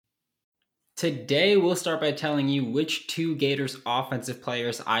Today, we'll start by telling you which two Gators offensive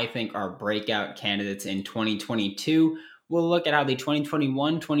players I think are breakout candidates in 2022. We'll look at how the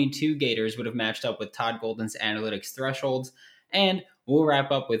 2021-22 Gators would have matched up with Todd Golden's analytics thresholds, and we'll wrap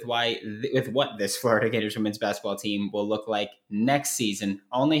up with what this Florida Gators women's basketball team will look like next season,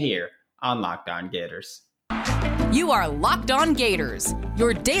 only here on Locked On Gators. You are Locked On Gators,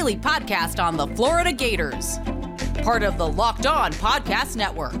 your daily podcast on the Florida Gators. Part of the Locked On Podcast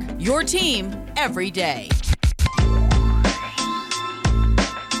Network, your team every day.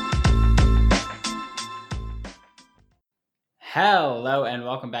 Hello and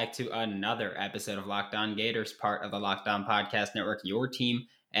welcome back to another episode of Locked On Gators, part of the Locked On Podcast Network, your team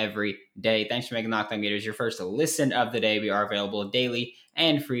every day. Thanks for making Locked On Gators your first listen of the day. We are available daily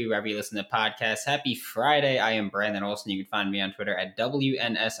and free wherever you listen to podcasts. Happy Friday. I am Brandon Olson. You can find me on Twitter at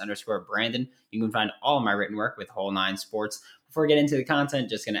WNS_Brandon. You can find all of my written work with Whole Nine Sports. Before we get into the content,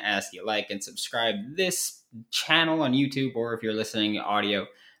 just going to ask you like and subscribe this channel on YouTube, or if you're listening audio,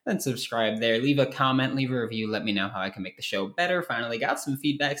 then subscribe there. Leave a comment, leave a review. Let me know how I can make the show better. Finally got some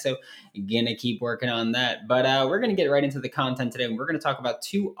feedback, so gonna keep working on that. But we're going to get right into the content today, and we're going to talk about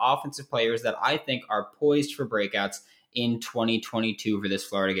two offensive players that I think are poised for breakouts in 2022 for this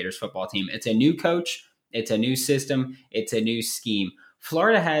Florida Gators football team. It's a new coach, it's a new system, it's a new scheme.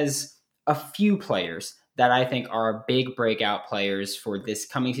 Florida has a few players that I think are big breakout players for this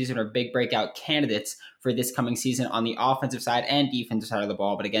coming season, or big breakout candidates for this coming season on the offensive side and defensive side of the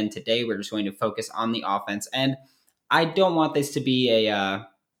ball. But again, today we're just going to focus on the offense. And I don't want this to be a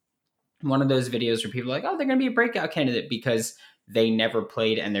one of those videos where people are like, oh, they're going to be a breakout candidate because they never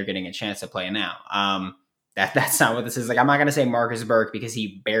played and they're getting a chance to play now. That's not what this is. Like, I'm not going to say Marcus Burke because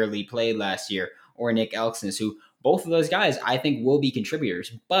he barely played last year, or Nick Elksnis, who both of those guys I think will be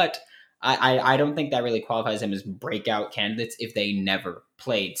contributors. But I don't think that really qualifies them as breakout candidates if they never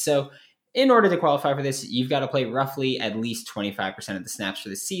played. So in order to qualify for this, you've got to play roughly at least 25% of the snaps for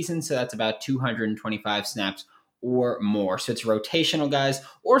the season. So that's about 225 snaps or more. So it's rotational guys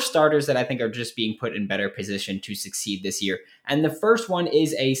or starters that I think are just being put in better position to succeed this year. And the first one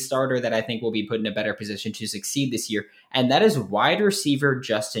is a starter that I think will be put in a better position to succeed this year, and that is wide receiver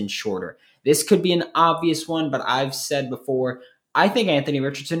Justin Shorter. This could be an obvious one, but I've said before, I think Anthony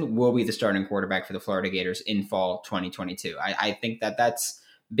Richardson will be the starting quarterback for the Florida Gators in fall 2022. I think that that's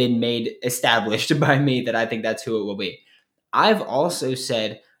been made established by me, that I think that's who it will be. I've also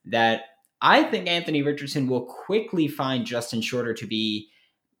said that I think Anthony Richardson will quickly find Justin Shorter to be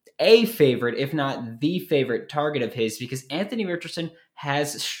a favorite, if not the favorite target of his, because Anthony Richardson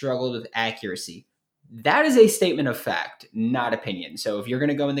has struggled with accuracy. That is a statement of fact, not opinion. So if you're going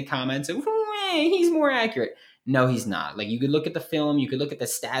to go in the comments and he's more accurate, no, he's not. Like, you could look at the film, you could look at the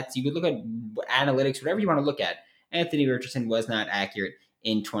stats, you could look at analytics, whatever you want to look at. Anthony Richardson was not accurate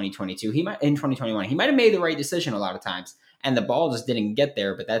in 2022. In 2021. He might have made the right decision a lot of times, and the ball just didn't get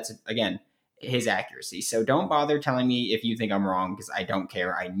there, but that's, again, his accuracy. So don't bother telling me if you think I'm wrong, because I don't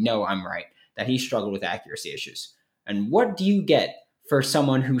care. I know I'm right, that he struggled with accuracy issues. And what do you get for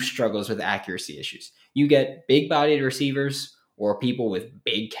someone who struggles with accuracy issues? You get big-bodied receivers or people with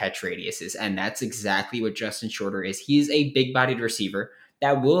big catch radiuses, and that's exactly what Justin Shorter is. He's a big-bodied receiver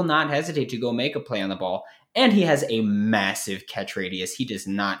that will not hesitate to go make a play on the ball, and he has a massive catch radius. He does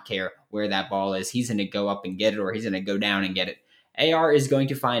not care where that ball is. He's going to go up and get it, or he's going to go down and get it. AR is going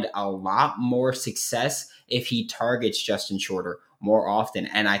to find a lot more success if he targets Justin Shorter more often,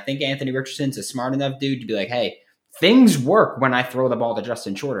 and I think Anthony Richardson's a smart enough dude to be like, hey, things work when I throw the ball to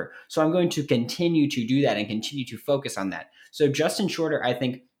Justin Shorter. So I'm going to continue to do that and continue to focus on that. So Justin Shorter, I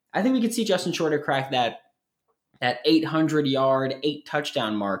think we could see Justin Shorter crack that 800-yard,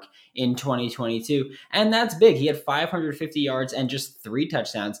 8-touchdown mark in 2022. And that's big. He had 550 yards and just 3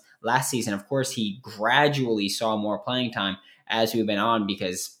 touchdowns last season. Of course, he gradually saw more playing time as we've been on,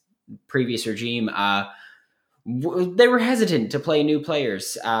 because previous regime, they were hesitant to play new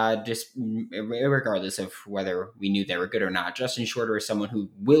players, just regardless of whether we knew they were good or not. Justin Shorter is someone who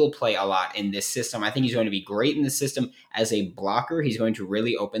will play a lot in this system. I think he's going to be great in the system as a blocker. He's going to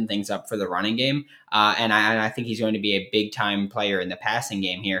really open things up for the running game, and I think he's going to be a big-time player in the passing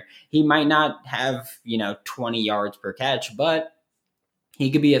game here. He might not have 20 yards per catch, but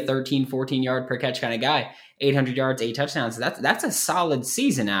he could be a 13, 14 yard per catch kind of guy. 800 yards, 8 touchdowns. That's a solid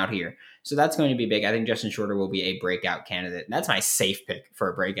season out here. So that's going to be big. I think Justin Shorter will be a breakout candidate. And that's my safe pick for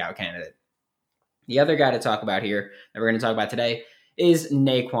a breakout candidate. The other guy to talk about here that we're going to talk about today is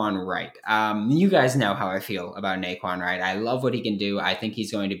Naquan Wright. You guys know how I feel about Naquan Wright. I love what he can do. I think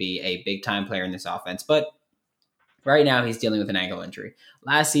he's going to be a big-time player in this offense. But right now, he's dealing with an ankle injury.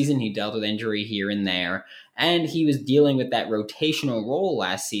 Last season, he dealt with injury here and there. And he was dealing with that rotational role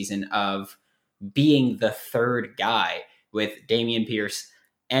last season of being the third guy with Dameon Pierce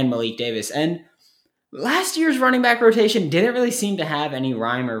and Malik Davis. And last year's running back rotation didn't really seem to have any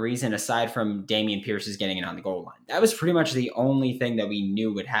rhyme or reason aside from Dameon Pierce's getting it on the goal line. That was pretty much the only thing that we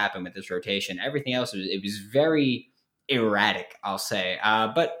knew would happen with this rotation. Everything else, it was very erratic, I'll say.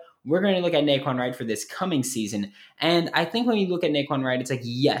 But we're going to look at Nay'Quan Wright for this coming season. And I think when you look at Nay'Quan Wright, it's like,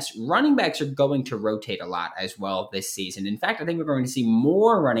 yes, running backs are going to rotate a lot as well this season. In fact, I think we're going to see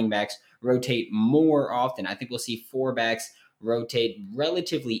more running backs rotate more often. I think we'll see 4 backs rotate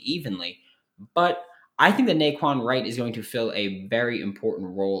relatively evenly. But I think that Nay'Quan Wright is going to fill a very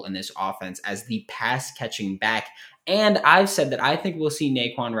important role in this offense as the pass-catching back. And I've said that I think we'll see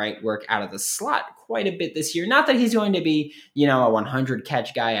Nay'Quan Wright work out of the slot quite a bit this year. Not that he's going to be, a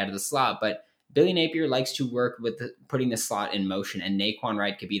 100-catch guy out of the slot, but Billy Napier likes to work with putting the slot in motion, and Nay'Quan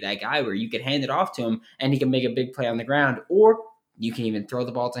Wright could be that guy where you could hand it off to him and he can make a big play on the ground, or you can even throw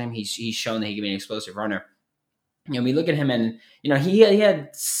the ball to him. He's shown that he can be an explosive runner. We look at him and, he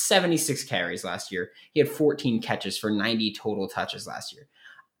had 76 carries last year. He had 14 catches for 90 total touches last year.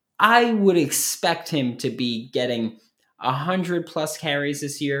 I would expect him to be getting 100 plus carries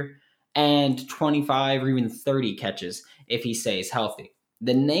this year and 25 or even 30 catches if he stays healthy.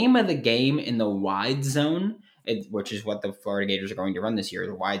 The name of the game in the wide zone, which is what the Florida Gators are going to run this year,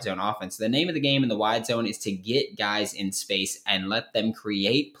 the wide zone offense. The name of the game in the wide zone is to get guys in space and let them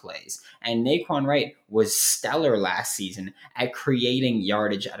create plays. And Nay'Quan Wright was stellar last season at creating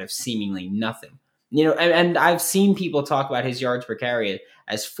yardage out of seemingly nothing. And I've seen people talk about his yards per carry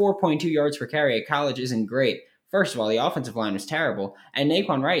as 4.2 yards per carry at college isn't great. First of all, the offensive line was terrible, and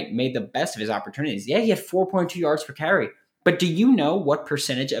Nay'Quan Wright made the best of his opportunities. Yeah, he had 4.2 yards per carry. But do you know what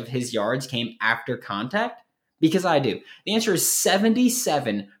percentage of his yards came after contact? Because I do. The answer is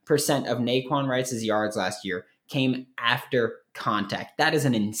 77% of Nay'Quan Wright's yards last year came after contact. That is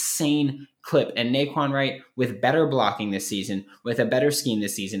an insane clip. And Nay'Quan Wright, with better blocking this season, with a better scheme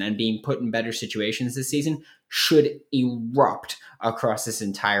this season, and being put in better situations this season, should erupt across this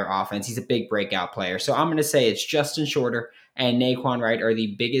entire offense. He's a big breakout player. So I'm going to say it's Justin Shorter and Nay'Quan Wright are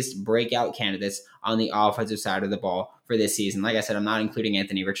the biggest breakout candidates on the offensive side of the ball for this season. Like I said, I'm not including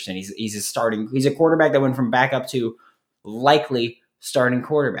Anthony Richardson. He's a quarterback that went from backup to likely starting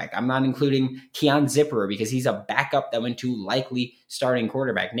quarterback. I'm not including Keon Zipperer because he's a backup that went to likely starting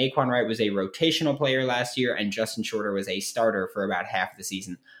quarterback. Nay'Quan Wright was a rotational player last year, and Justin Shorter was a starter for about half the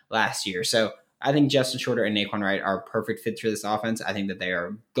season last year. So I think Justin Shorter and Nay'Quan Wright are perfect fits for this offense. I think that they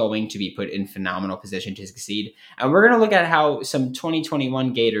are going to be put in phenomenal position to succeed. And we're going to look at how some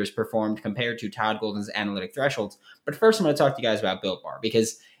 2021 Gators performed compared to Todd Golden's analytic thresholds. But first, I'm going to talk to you guys about Built Bar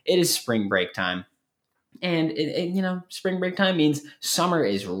because it is spring break time. And, spring break time means summer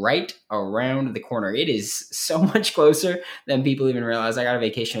is right around the corner. It is so much closer than people even realize. I got a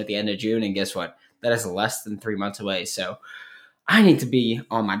vacation at the end of June, and guess what? That is less than 3 months away. So I need to be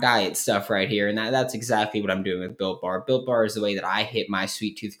on my diet stuff right here, and that's exactly what I'm doing with Built Bar. Built Bar is the way that I hit my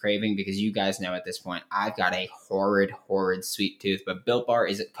sweet tooth craving because you guys know at this point I've got a horrid sweet tooth, but Built Bar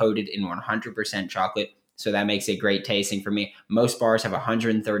is coated in 100% chocolate, so that makes it great tasting for me. Most bars have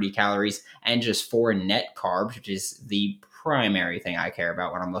 130 calories and just 4 net carbs, which is the primary thing I care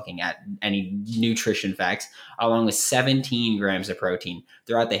about when I'm looking at any nutrition facts, along with 17 grams of protein.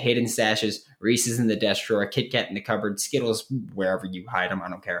 Throughout the hidden stashes, Reese's in the desk drawer, Kit Kat in the cupboard, Skittles wherever you hide them, I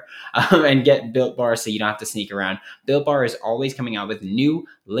don't care. And get Built Bar so you don't have to sneak around. Built Bar is always coming out with new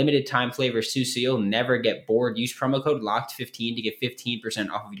limited time flavors too, so you'll never get bored. Use promo code LOCKED15 to get 15%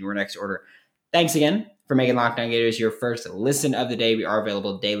 off of your next order. Thanks again for making Locked On Gators your first listen of the day. We are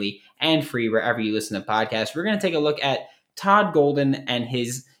available daily and free wherever you listen to podcasts. We're going to take a look at Todd Golden and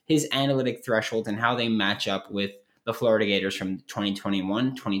his analytic thresholds and how they match up with the Florida Gators from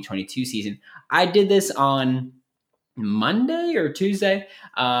 2021-2022 season. I did this on Monday or Tuesday.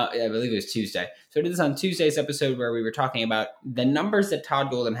 I believe it was Tuesday. So I did this on Tuesday's episode where we were talking about the numbers that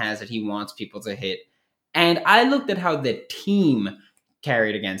Todd Golden has that he wants people to hit. And I looked at how the team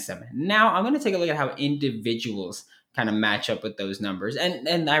carried against them. Now I'm going to take a look at how individuals kind of match up with those numbers.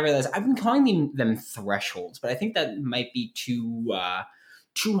 And I realized I've been calling them thresholds, but I think that might be too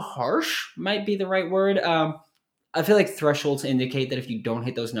harsh, might be the right word. I feel like thresholds indicate that if you don't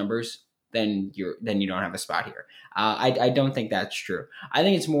hit those numbers, then you don't have a spot here. I don't think that's true. I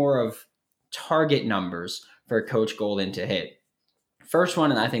think it's more of target numbers for Coach Golden to hit. First one,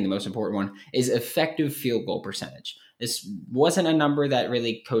 and I think the most important one, is effective field goal percentage. This wasn't a number that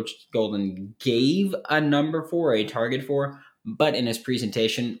really Coach Golden gave a number for, a target for, but in his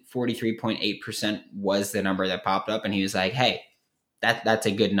presentation, 43.8% was the number that popped up, and he was like, hey, that's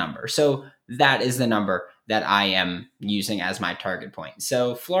a good number. So that is the number that I am using as my target point.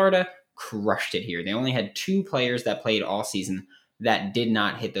 So Florida, crushed it here. They only had 2 players that played all season that did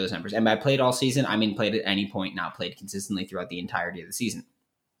not hit those numbers. And by played all season, I mean played at any point, not played consistently throughout the entirety of the season.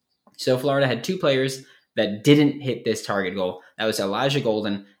 So Florida had 2 players that didn't hit this target goal. That was Elijah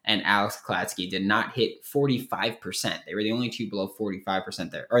Golden and Alex Klatsky. Did not hit 45%. They were the only 2 below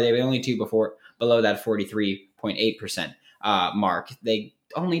 45% there. Or they were the only 2 below that 43.8% mark. They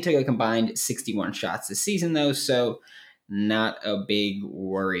only took a combined 61 shots this season, though, so not a big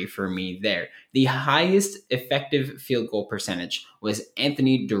worry for me there. The highest effective field goal percentage was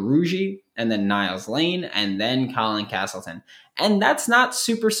Anthony Duruji, and then Niles Lane, and then Colin Castleton. And that's not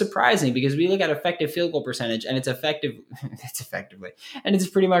super surprising because we look at effective field goal percentage, and it's effectively, and it's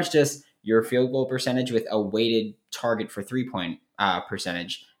pretty much just your field goal percentage with a weighted target for 3-point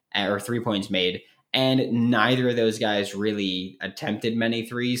percentage or 3 points made. And neither of those guys really attempted many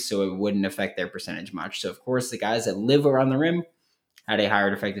threes, so it wouldn't affect their percentage much. So, of course, the guys that live around the rim had a higher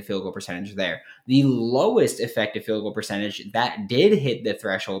effective field goal percentage there. The lowest effective field goal percentage that did hit the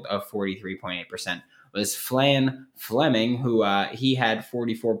threshold of 43.8% was Flan Fleming, who he had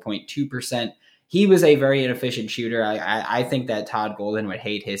 44.2%. He was a very inefficient shooter. I think that Todd Golden would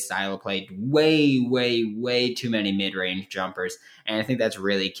hate his style of play. Way too many mid-range jumpers. And I think that's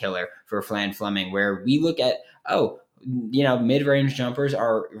really killer for Flan Fleming, where we look at, mid-range jumpers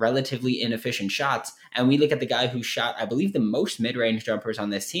are relatively inefficient shots. And we look at the guy who shot, I believe, the most mid-range jumpers on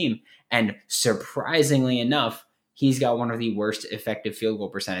this team. And surprisingly enough, he's got one of the worst effective field goal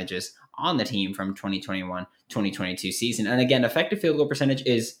percentages on the team from 2021-2022 season. And again, effective field goal percentage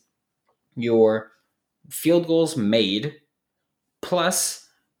is your field goals made plus,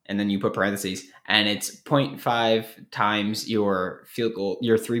 and then you put parentheses, and it's 0.5 times your field goal,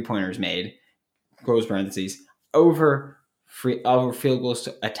 your 3-pointers made, close parentheses, over field goals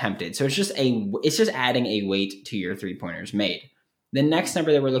attempted. So it's just adding a weight to your 3-pointers made. The next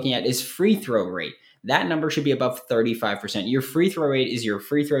number that we're looking at is free throw rate. That number should be above 35%. Your free throw rate is your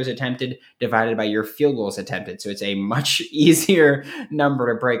free throws attempted divided by your field goals attempted. So it's a much easier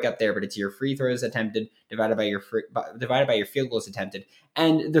number to break up there, but it's your free throws attempted divided by your field goals attempted.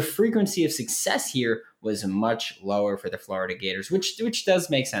 And the frequency of success here was much lower for the Florida Gators, which does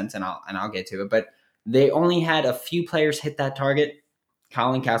make sense, and I'll get to it. But they only had a few players hit that target: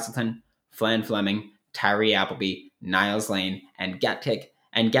 Colin Castleton, Flan Fleming, Tyree Appleby, Niles Lane, and Gatkick.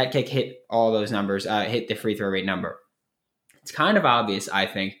 And Gatkick hit all those numbers, hit the free throw rate number. It's kind of obvious, I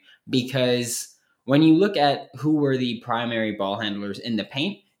think, because when you look at who were the primary ball handlers in the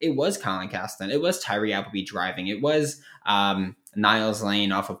paint, it was Colin Castleton. It was Tyree Appleby driving. It was Niles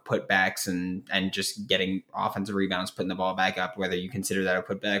Lane off of putbacks and just getting offensive rebounds, putting the ball back up, whether you consider that a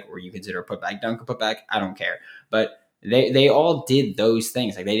putback or you consider a putback dunk a putback, I don't care. But they all did those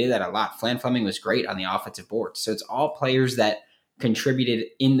things. Like, they did that a lot. Flan Fleming was great on the offensive board. So it's all players that contributed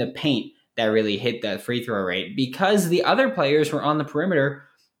in the paint that really hit the free throw rate, because the other players were on the perimeter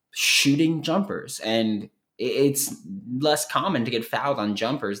shooting jumpers, and it's less common to get fouled on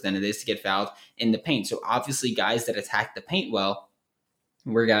jumpers than it is to get fouled in the paint. So obviously guys that attacked the paint well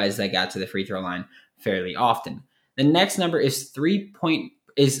were guys that got to the free throw line fairly often. The next number is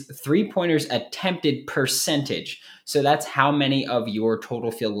 3-pointers attempted percentage. So that's how many of your total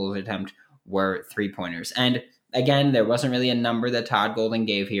field goals attempt were 3-pointers. And again, there wasn't really a number that Todd Golden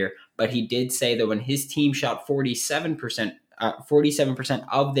gave here, but he did say that when his team shot 47%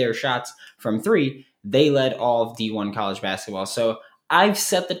 of their shots from 3, they led all of D1 college basketball. So I've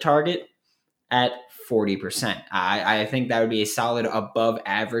set the target at 40%. I think that would be a solid above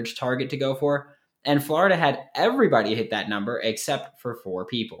average target to go for. And Florida had everybody hit that number except for 4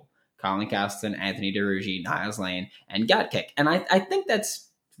 people: Colin Castleton, Anthony Duruji, Niles Lane, and Gatkick. And I think that's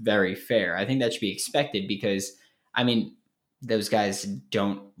very fair. I think that should be expected because, I mean, those guys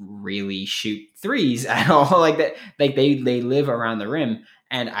don't really shoot threes at all like that. Like they live around the rim,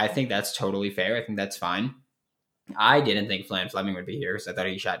 and I think that's totally fair. I think that's fine. I didn't think Flan Fleming would be here because I thought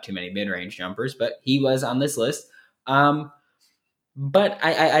he shot too many mid-range jumpers, but he was on this list. But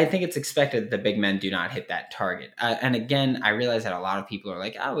I think it's expected that the big men do not hit that target. And again, I realize that a lot of people are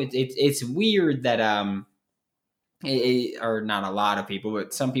like, oh, it's weird that or not a lot of people,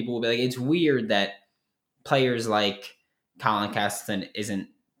 but some people will be like, it's weird that players like Colin Castleton isn't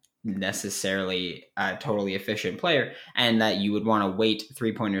necessarily a totally efficient player, and that you would want to weight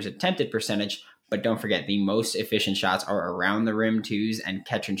 3-pointers attempted percentage. But don't forget, the most efficient shots are around the rim 2s and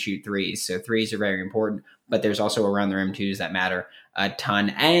catch and shoot 3s. So 3s are very important, but there's also around the rim 2s that matter a ton.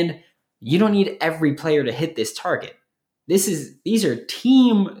 And you don't need every player to hit this target. These are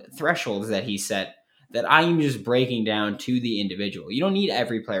team thresholds that he set that I am just breaking down to the individual. You don't need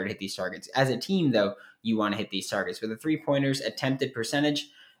every player to hit these targets. As a team, though, you want to hit these targets. With the 3-pointers attempted percentage,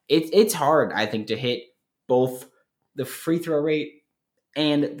 it's hard, I think, to hit both the free throw rate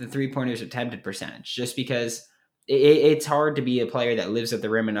and the 3-pointers attempted percentage, just because it's hard to be a player that lives at the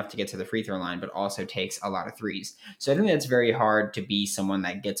rim enough to get to the free throw line, but also takes a lot of threes. So I think that's very hard to be someone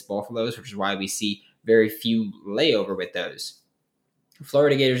that gets both of those, which is why we see very few layover with those.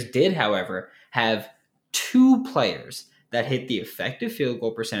 Florida Gators did, however, have 2 players that hit the effective field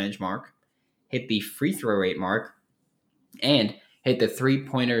goal percentage mark, hit the free throw rate mark, and hit the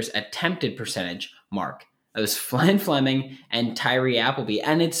 3-pointers attempted percentage mark. It was Flan Fleming and Tyree Appleby.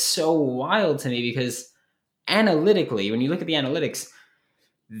 And it's so wild to me because analytically, when you look at the analytics,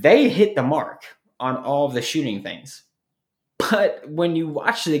 they hit the mark on all of the shooting things. But when you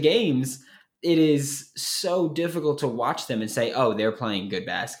watch the games, it is so difficult to watch them and say, oh, they're playing good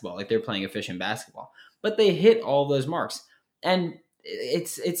basketball, like they're playing efficient basketball. But they hit all those marks. And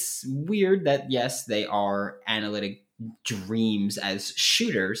it's weird that, yes, they are analytic dreams as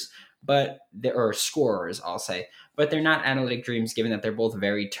shooters, or scorers, I'll say, but they're not analytic dreams given that they're both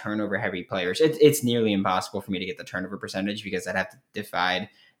very turnover heavy players. It's nearly impossible for me to get the turnover percentage because I'd have to divide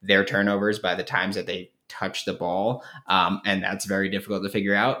their turnovers by the times that they touch the ball. And that's very difficult to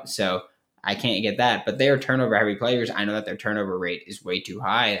figure out. So I can't get that, but they are turnover heavy players. I know that their turnover rate is way too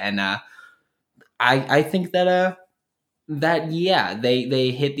high. And I think that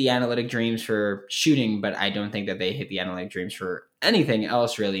they hit the analytic dreams for shooting, but I don't think that they hit the analytic dreams for anything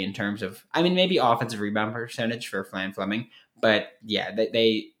else really in terms of, I mean, maybe offensive rebound percentage for Flan Fleming, but yeah,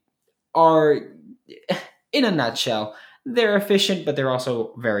 they are, in a nutshell, they're efficient, but they're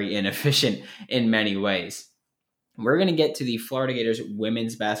also very inefficient in many ways. We're going to get to the Florida Gators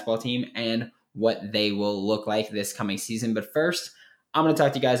women's basketball team and what they will look like this coming season, but first, I'm going to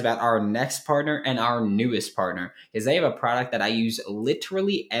talk to you guys about our next partner and our newest partner because they have a product that I use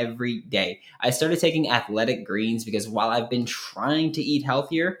literally every day. I started taking Athletic Greens because while I've been trying to eat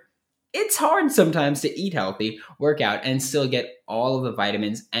healthier, it's hard sometimes to eat healthy, work out, and still get all of the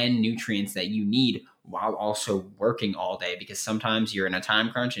vitamins and nutrients that you need while also working all day because sometimes you're in a time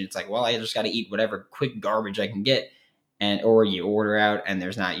crunch and it's like, well, I just got to eat whatever quick garbage I can get, or you order out and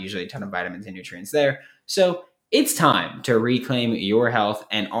there's not usually a ton of vitamins and nutrients there. So it's time to reclaim your health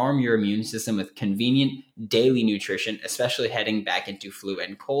and arm your immune system with convenient daily nutrition, especially heading back into flu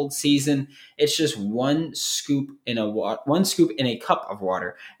and cold season. It's just one scoop in a cup of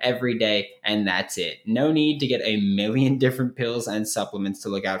water every day, and that's it. No need to get a million different pills and supplements to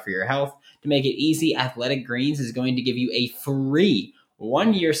look out for your health. To make it easy, Athletic Greens is going to give you a free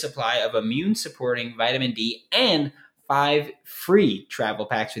 1-year supply of immune-supporting vitamin D and 5 free travel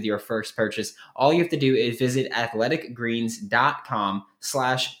packs with your first purchase. All you have to do is visit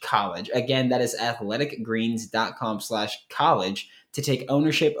athleticgreens.com/college. Again, that is athleticgreens.com/college to take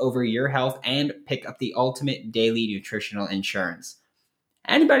ownership over your health and pick up the ultimate daily nutritional insurance.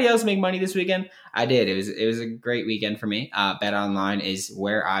 Anybody else make money this weekend? I did. It was a great weekend for me. BetOnline is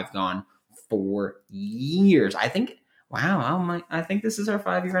where I've gone for years. I think this is our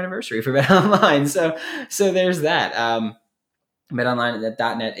 5-year anniversary for BetOnline. So there's that.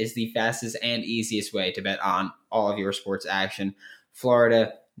 BetOnline.net is the fastest and easiest way to bet on all of your sports action.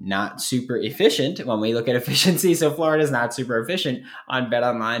 Florida, not super efficient when we look at efficiency. So Florida's not super efficient on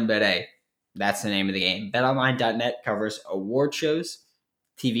BetOnline, but hey, that's the name of the game. BetOnline.net covers award shows,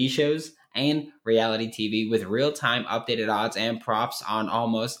 TV shows, and reality TV with real-time updated odds and props on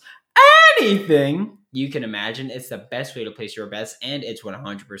almost anything you can imagine. It's the best way to place your bets, and it's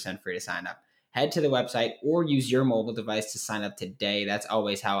 100% free to sign up. Head to the website or use your mobile device to sign up today. That's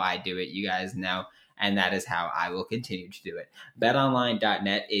always how I do it, you guys know, and that is how I will continue to do it.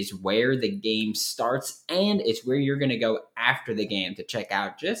 BetOnline.net is where the game starts, and it's where you're going to go after the game to check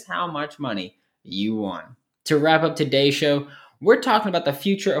out just how much money you won. To wrap up today's show, we're talking about the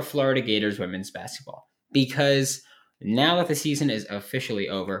future of Florida Gators women's basketball because now that the season is officially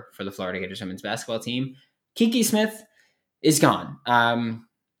over for the Florida Gators women's basketball team, Kiki Smith is gone.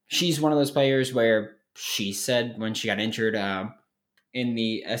 She's one of those players where she said when she got injured in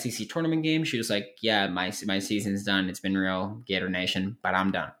the SEC tournament game, she was like, yeah, my season's done. It's been real, Gator Nation, but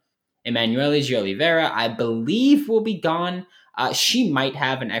I'm done. Emanuele Giolivera, I believe, will be gone. She might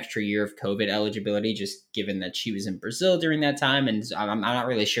have an extra year of COVID eligibility, just given that she was in Brazil during that time, and I'm not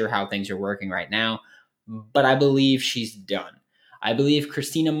really sure how things are working right now. But I believe she's done. I believe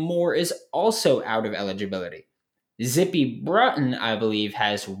Christina Moore is also out of eligibility. Zippy Brunton, I believe,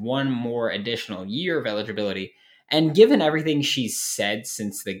 has one more additional year of eligibility. And given everything she's said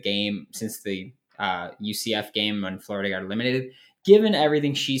since the UCF game when Florida got eliminated, given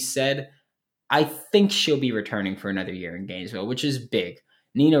everything she said, I think she'll be returning for another year in Gainesville, which is big.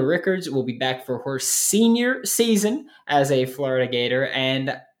 Nina Rickards will be back for her senior season as a Florida Gator,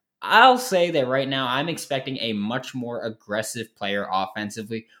 and I'll say that right now I'm expecting a much more aggressive player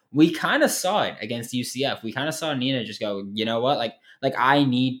offensively. We kind of saw it against UCF. We kind of saw Nina just go, you know what, like I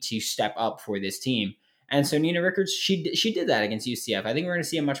need to step up for this team. And so Nina Rickards, she did that against UCF. I think we're going to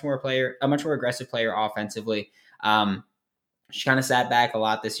see a much more aggressive player offensively. She kind of sat back a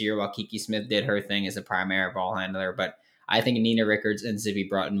lot this year while Kiki Smith did her thing as a primary ball handler. But I think Nina Rickards and Zippy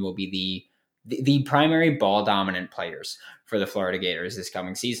Broughton will be the primary ball dominant players for the Florida Gators this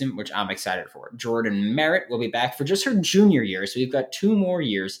coming season, which I'm excited for. Jordan Merritt will be back for just her junior year. So we've got 2 more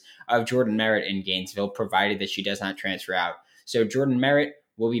years of Jordan Merritt in Gainesville, provided that she does not transfer out. So Jordan Merritt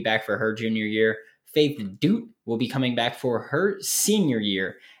will be back for her junior year. Faith Dute will be coming back for her senior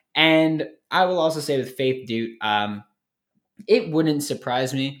year. And I will also say with Faith Dute, it wouldn't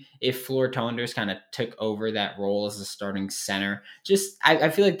surprise me if Fleur Tonders kind of took over that role as a starting center. Just, I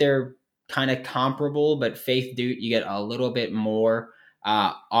feel like they're kind of comparable, but Faith Dute, you get a little bit more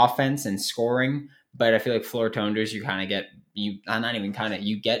offense and scoring. But I feel like Fleur Tonders, you kind of get, you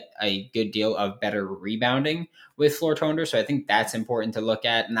get a good deal of better rebounding with Fleur Tonders. So I think that's important to look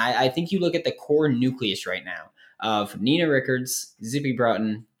at. And I think you look at the core nucleus right now of Nina Rickards, Zippy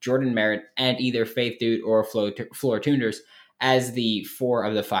Broughton, Jordan Merritt, and either Faith Dute or Fleur Tonders as the 4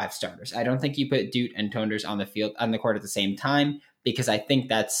 of the 5 starters. I don't think you put Dute and Tonders on the court at the same time, because I think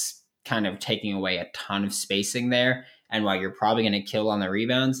that's kind of taking away a ton of spacing there. And while you're probably going to kill on the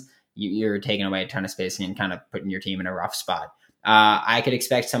rebounds, you're taking away a ton of spacing and kind of putting your team in a rough spot. I could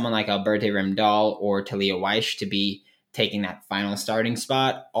expect someone like Alberta Rimdahl or Talia Weish to be taking that final starting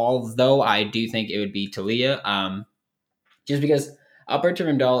spot, although I do think it would be Talia, just because Alberta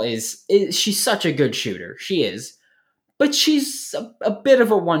Rimdahl she's such a good shooter. She is. But she's a bit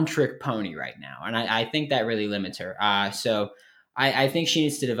of a one-trick pony right now, and I think that really limits her. So I think she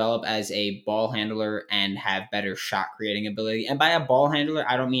needs to develop as a ball handler and have better shot-creating ability. And by a ball handler,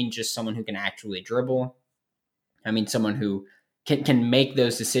 I don't mean just someone who can actually dribble. I mean someone who can make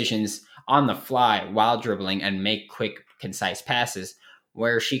those decisions on the fly while dribbling and make quick, concise passes,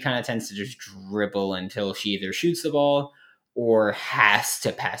 where she kind of tends to just dribble until she either shoots the ball or has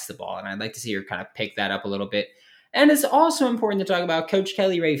to pass the ball. And I'd like to see her kind of pick that up a little bit. And it's also important to talk about Coach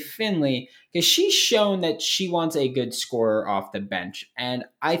Kelly Rae Finley, because she's shown that she wants a good scorer off the bench. And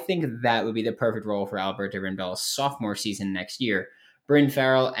I think that would be the perfect role for Alberta Rimdahl's sophomore season next year. Bryn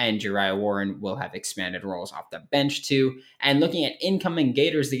Farrell and Jariah Warren will have expanded roles off the bench too. And looking at incoming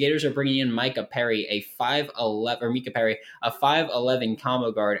Gators, the Gators are bringing in Micah Perry, a 5'11"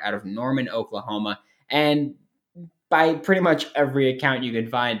 combo guard out of Norman, Oklahoma. And by pretty much every account you can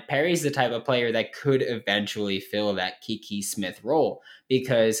find, Perry's the type of player that could eventually fill that Kiki Smith role,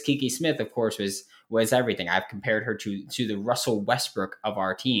 because Kiki Smith, of course, was everything. I've compared her to the Russell Westbrook of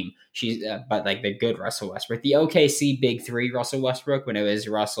our team. She's but like the good Russell Westbrook, the OKC Big Three Russell Westbrook, when it was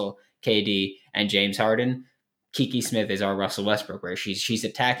Russell, KD, and James Harden. Kiki Smith is our Russell Westbrook, where she's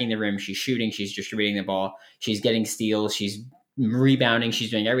attacking the rim, she's shooting, she's distributing the ball, she's getting steals, she's rebounding,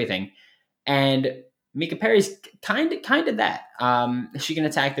 she's doing everything. And Micah Perry's kind of that. She can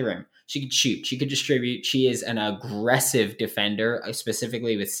attack the rim. She could shoot. She could distribute. She is an aggressive defender,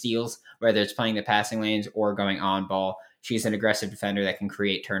 specifically with steals, whether it's playing the passing lanes or going on ball. She's an aggressive defender that can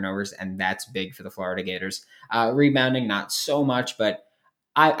create turnovers, and that's big for the Florida Gators. Rebounding, not so much, but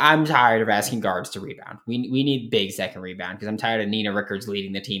I'm tired of asking guards to rebound. We need bigs that can rebound, because I'm tired of Nina Rickards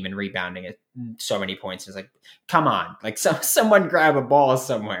leading the team and rebounding at so many points. It's like, come on, like someone grab a ball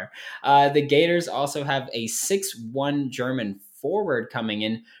somewhere. The Gators also have a 6'1" German forward coming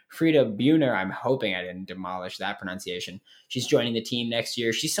in, Frida Buhner. I'm hoping I didn't demolish that pronunciation. She's joining the team next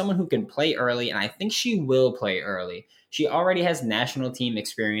year. She's someone who can play early, and I think she will play early. She already has national team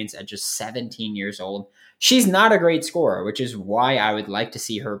experience at just 17 years old. She's not a great scorer, which is why I would like to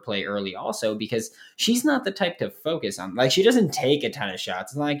see her play early also, because she's not the type to focus on. Like, she doesn't take a ton of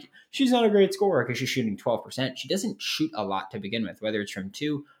shots. It's like, she's not a great scorer because she's shooting 12%. She doesn't shoot a lot to begin with, whether it's from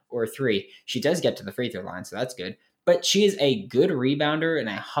 2 or 3. She does get to the free throw line, so that's good. But she is a good rebounder and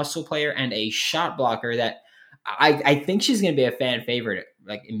a hustle player and a shot blocker that I think she's going to be a fan favorite,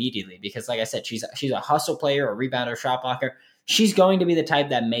 like, immediately, because, like I said, she's a hustle player, a rebounder, shot blocker. She's going to be the type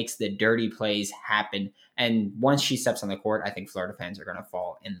that makes the dirty plays happen. And once she steps on the court, I think Florida fans are going to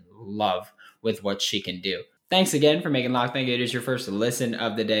fall in love with what she can do. Thanks again for making Locked On Gators your first listen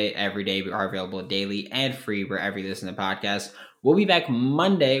of the day every day. We are available daily and free wherever you listen to podcasts. We'll be back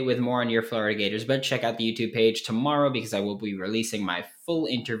Monday with more on your Florida Gators, but check out the YouTube page tomorrow, because I will be releasing my full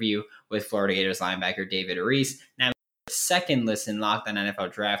interview with Florida Gators linebacker David Reese. Now, second listen, Locked On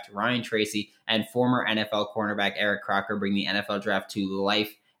NFL Draft, Ryan Tracy and former NFL cornerback Eric Crocker bring the NFL Draft to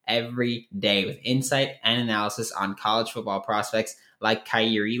life every day with insight and analysis on college football prospects like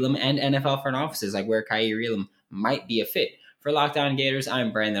Kaiir Elam and NFL front offices like where Kaiir Elam might be a fit. For Locked On Gators,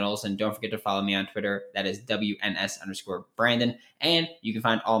 I'm Brandon Olson. Don't forget to follow me on Twitter. That is WNS_Brandon. And you can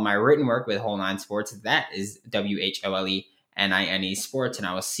find all my written work with Whole Nine Sports. That is WHOLENINE Sports. And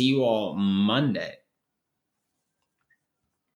I will see you all Monday.